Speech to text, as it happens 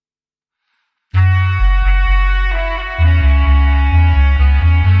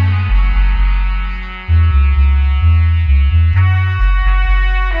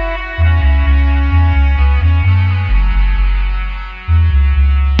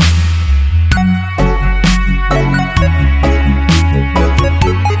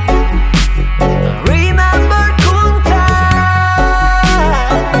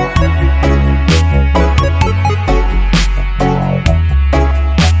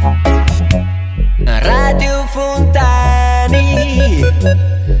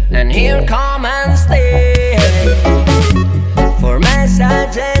here come and stay. For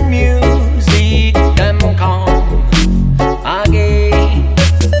message and music, them come again.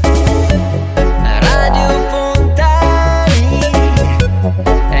 Radio Fontani,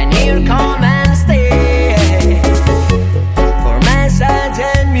 and here come and stay. For message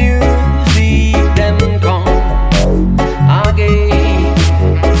and music, them come again.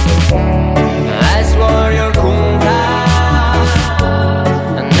 As warrior kunta,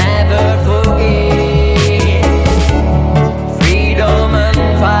 never forget. Freedom and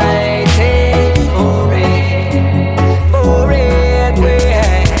fighting for it, for it,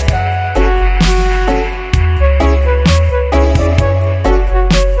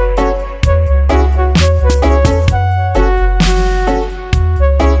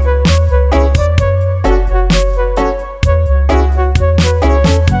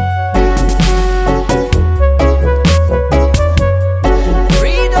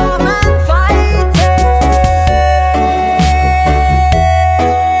 freedom and fighting.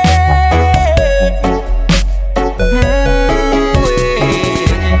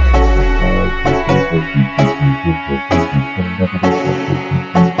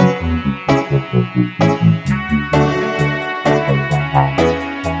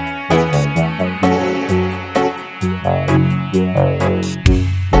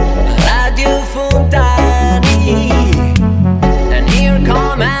 Radio Fontani, and here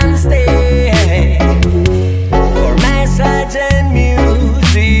come and stay. For message and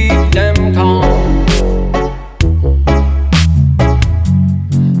music, them come.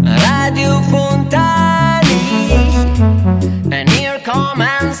 Radio Fontani, and here come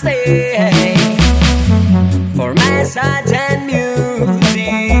and stay. For message and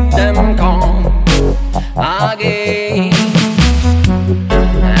music, them come again.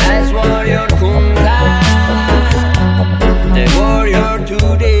 As warrior kunta, the warrior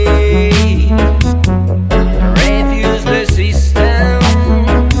today, refuse the system,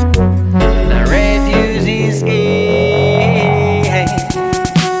 refuse is gay.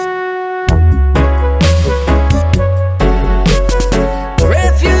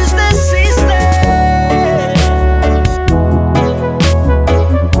 Refuse the system,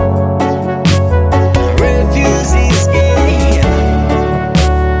 refuse is gay.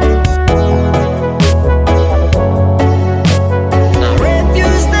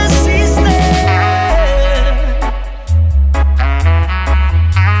 Refuse the system,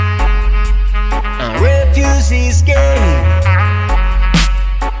 refuse is gay.